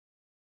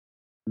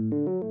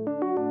Welcome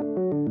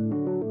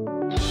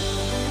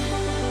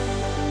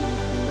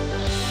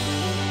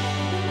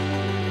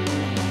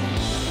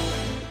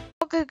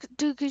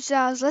to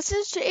Krishna's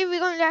lessons. Today we're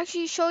going to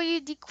actually show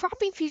you the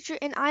cropping feature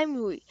in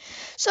iMovie.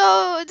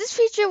 So this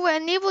feature will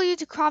enable you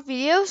to crop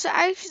videos. So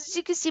as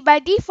you can see by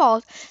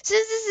default,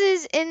 since this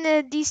is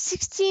in the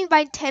 16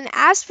 by 10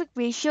 aspect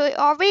ratio, it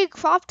already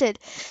cropped it.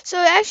 So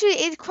actually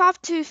it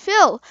cropped to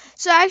fill.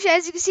 So actually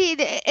as you can see,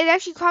 it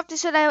actually cropped it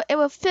so that it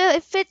will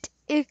fit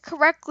it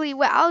correctly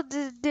without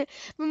the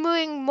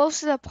removing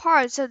most of the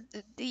parts of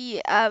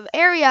the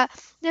area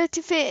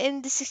to fit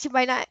in the 16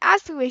 by 9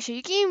 aspect ratio.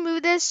 You can even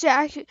move this to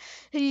actually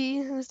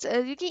you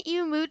can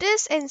even move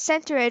this and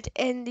center it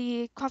in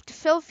the crop to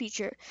fill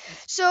feature.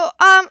 So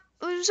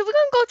we're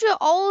gonna go through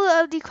all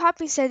of the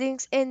cropping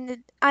settings in the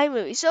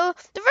iMovie. So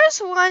the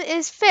first one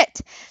is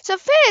fit. So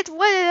fit,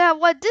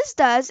 what this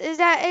does is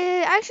that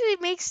it actually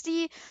makes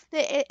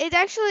it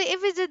actually,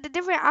 if it's a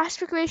different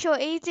aspect ratio or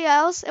anything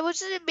else, it will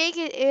just make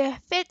it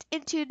fit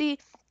into the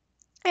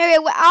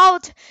area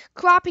without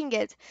cropping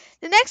it.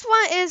 The next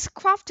one is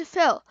crop to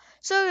fill.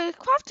 So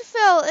crop to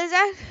fill is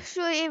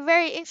actually a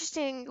very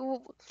interesting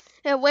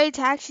way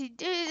to actually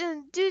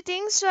do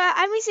things. So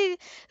I may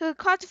say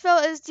crop to fill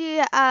is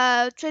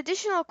the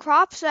traditional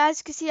crop. So as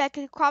you can see, I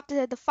can crop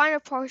the finer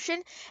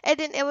portion, and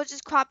then it will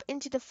just crop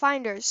into the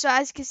finder. So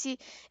as you can see,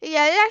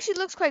 yeah, it actually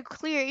looks quite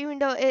clear, even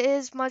though it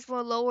is much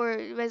more lower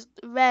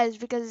res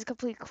because it's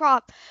complete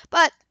crop.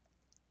 But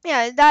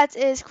yeah, that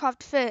is crop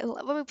to fill.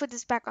 Let me put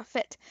this back on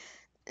fit.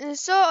 The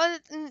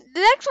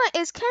next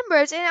one is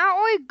Cambridge, and I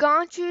already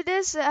gone through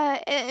this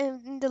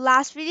in the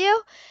last video,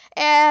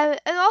 and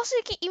also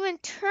you can even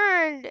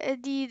turn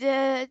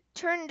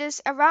turn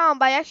this around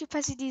by actually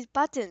pressing these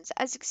buttons.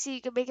 As you can see,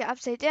 you can make it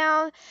upside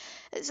down.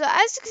 So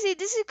as you can see,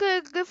 this is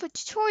good for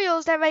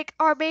tutorials that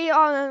are made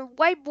on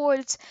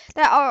whiteboards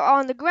that are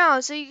on the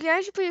ground. So you can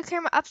actually put your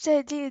camera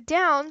upside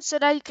down so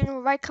that you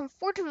can write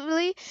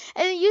comfortably,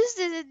 and use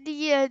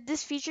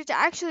this feature to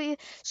actually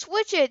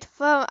switch it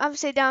from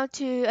upside down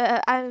to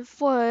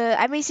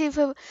I may say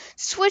for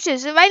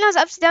switches. So right now it's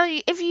upside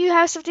down. If you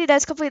have something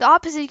that's completely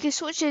opposite, you can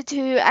switch it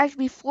to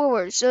actually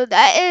forward. So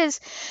that is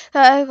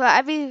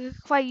I mean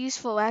quite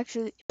useful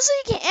actually. Also,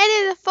 you can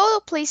edit the photo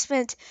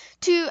placement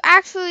to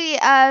actually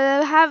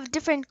have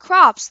different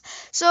crops.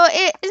 So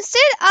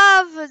instead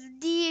of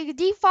the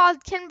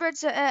default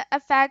Kinbert's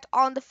effect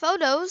on the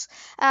photos,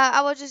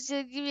 I will just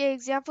give you an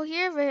example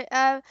here.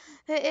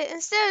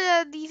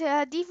 Instead of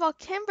the default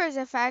Kinbert's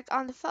effect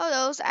on the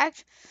photos,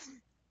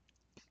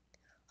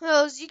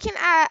 you can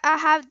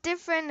have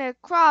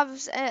different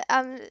crops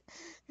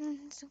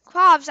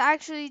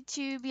actually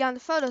to be on the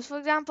photos. For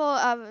example,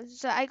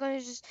 so I'm going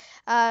to just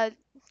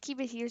keep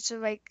it here. So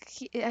like,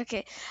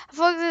 okay.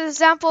 For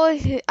example,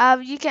 you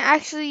can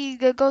actually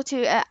go to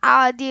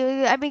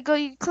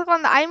you click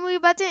on the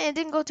iMovie button and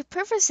then go to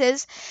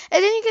preferences,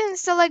 and then you can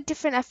select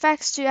different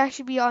effects to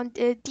actually be on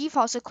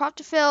default. So crop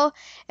to fill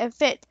and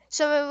fit.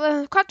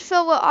 So crop to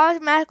fill will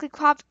automatically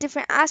crop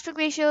different aspect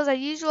ratios as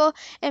usual,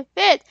 and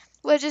fit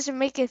will just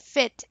make it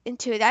fit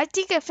into it. I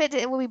think a fit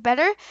it will be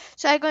better.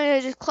 So I'm going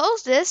to just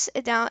close this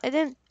down,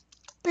 and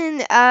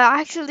then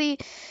actually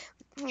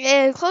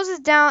close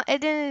it down,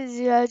 and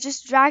then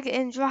just drag it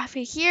and drop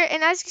it here.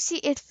 And as you can see,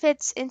 it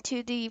fits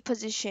into the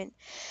position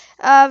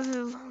of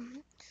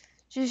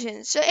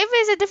position. So if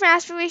it's a different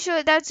aspect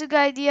ratio, that's a good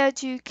idea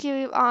to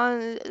keep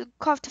on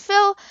crop to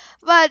fill.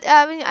 But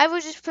I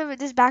would just pivot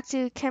this back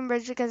to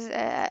Cambridge because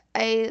I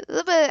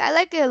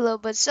like it a little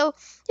bit. So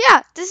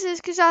yeah, this is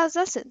Kusa's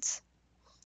lessons.